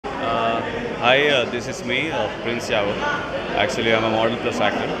Hi, this is me, Prince Yavo. Actually, I'm a model plus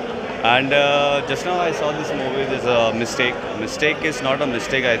actor. And just now I saw this movie. There's a mistake. Mistake is not a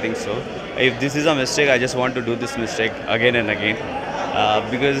mistake, I think so. If this is a mistake, I just want to do this mistake again and again.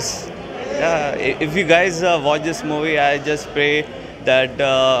 Because if you guys watch this movie, I just pray that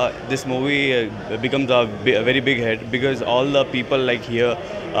this movie becomes a very big hit, because all the people like here,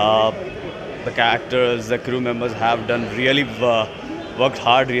 the actors, the crew members have done really worked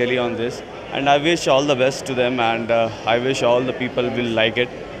hard really on this, and I wish all the best to them, and I wish all the people will like it,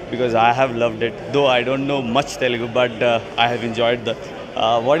 because I have loved it. Though I don't know much Telugu, but I have enjoyed the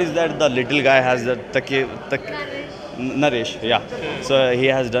what is that the little guy has the Naresh, yeah. So he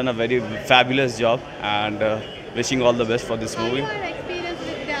has done a very fabulous job, and wishing all the best for this movie. Your experience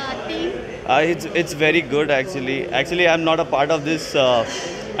with the team? It's very good actually. Actually, I'm not a part of this.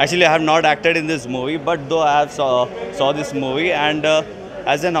 Actually, I have not acted in this movie, but though I have saw this movie, and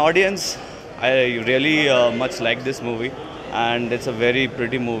as an audience, I really much like this movie, and it's a very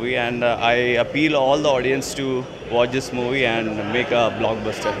pretty movie, and I appeal all the audience to watch this movie and make a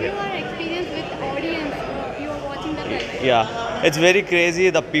blockbuster here. Your experience with audience, you are watching the trailer. Yeah, it's very crazy.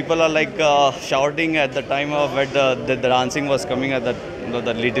 The people are like shouting at the time of when the dancing was coming at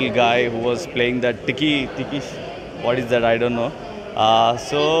the little guy who was playing that tiki. What is that? I don't know.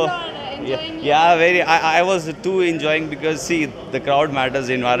 So yeah, very. I was too enjoying, because see, the crowd matters,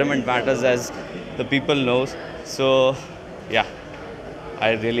 the environment matters, as the people knows. So yeah,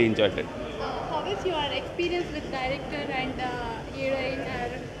 I really enjoyed it. How is your experience with director and heroine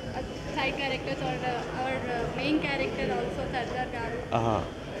or side characters or main character also, Sardar Garu? Uh-huh.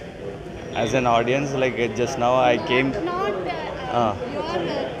 As an audience, like just now I came. Not your.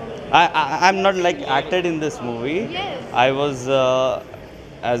 I'm not like acted in this movie. Yes. I was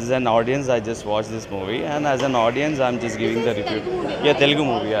as an audience. I just watched this movie, and as an audience, I'm just giving the review. Telugu movie, Yeah, right? Telugu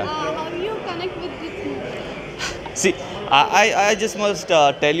movie. Yeah. How do you connect with this movie? See, I just must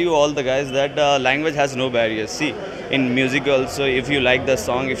tell you all the guys that language has no barriers. See, in music also, if you like the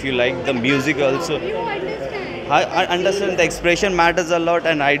song, if you like the music also, You understand? I understand the expression matters a lot,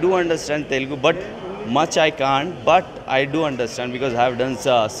 and I do understand Telugu, but much I can't. But I do understand, because I have done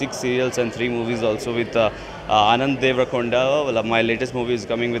 6 serials and 3 movies also with Anand Devarakonda. Well, my latest movie is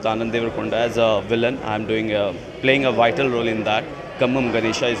coming with Anand Devarakonda as a villain. I am doing playing a vital role in that. Kammam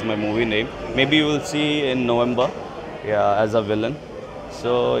Ganesha is my movie name. Maybe you will see in November, yeah, as a villain.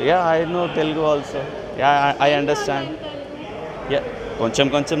 So yeah, I know Telugu also. Yeah, I understand. Yeah,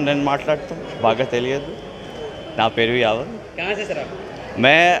 కొంచెం నేను మాట్లాడతాను, బాగా తెలియదు. నా పేరు యావర్. कहाँ से sir आप?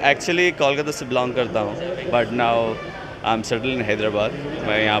 मैं एक्चुअली कोलकाता से बिलोंग करता हूँ, but now I am settle in Hyderabad.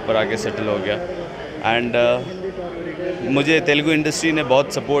 मैं यहाँ पर आके सेटल हो गया, एंड मुझे तेलुगु इंडस्ट्री ने बहुत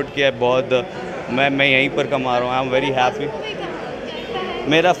सपोर्ट किया है, बहुत मैं यहीं पर कमा रहा हूँ. I am very happy.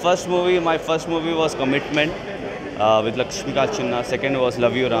 मेरा my first movie was commitment with Lakshmikant Chinna. Second was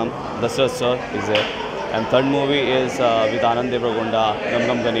Love You Ram. Dasrath sir is there. And third movie is with Anand Devarakonda,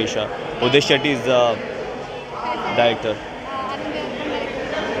 Kammam Ganesha. Uday Shetty is the director.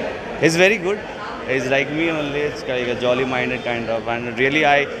 He's very good. He's like me only. It's like a jolly-minded kind of. And really,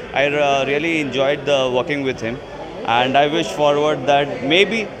 I really enjoyed the working with him. And I wish forward that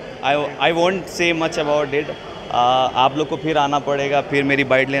maybe I won't say much about it. आप लोग को फिर आना पड़ेगा, फिर मेरी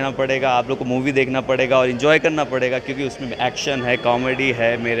bite लेना पड़ेगा, आप लोग को मूवी देखना पड़ेगा और इन्जॉय करना पड़ेगा, क्योंकि उसमें एक्शन है, कॉमेडी है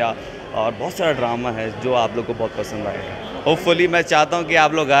मेरा, और बहुत सारा ड्रामा है जो आप लोग को बहुत पसंद आएगा. होपफुली मैं चाहता हूँ कि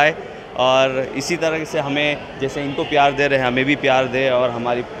आप लोग आए और इसी तरह से हमें, जैसे इनको प्यार दे रहे हैं, हमें भी प्यार दे, और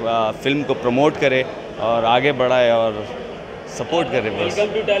हमारी फिल्म को प्रमोट करे और आगे बढ़ाए और सपोर्ट करे. बस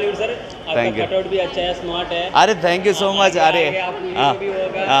welcome to Tollywood sir. Thank you. Cutout भी अच्छा है, स्मार्ट है. अरे थैंक यू सो मच. अरे हाँ भी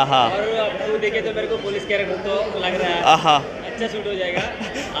होगा. हाँ और आपको देखे तो मेरे को पुलिस कैरेक्टर तो लग रहा है. हाँ. अच्छा शूट हो जाएगा.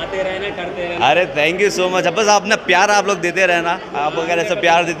 आते रहना, करते रहना. अरे थैंक यू सो मच. बस आपने प्यार आप लोग देते रहना. आप अगर ऐसा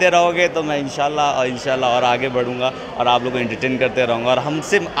प्यार देते रहोगे तो मैं इंशाल्लाह और आगे बढ़ूंगा और आप लोग को एंटरटेन करते रहूँगा, और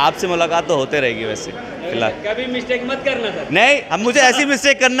आपसे मुलाकात तो होते रहेगी. वैसे फिलहाल कभी मिस्टेक मत करना सर. नहीं, हम मुझे ऐसी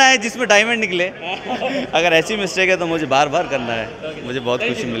मिस्टेक करना है जिसमें डायमंड निकले. अगर ऐसी मिस्टेक है तो मुझे बार करना है. मुझे बहुत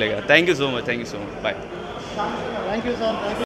खुशी मिलेगा. Thank you so much. Bye.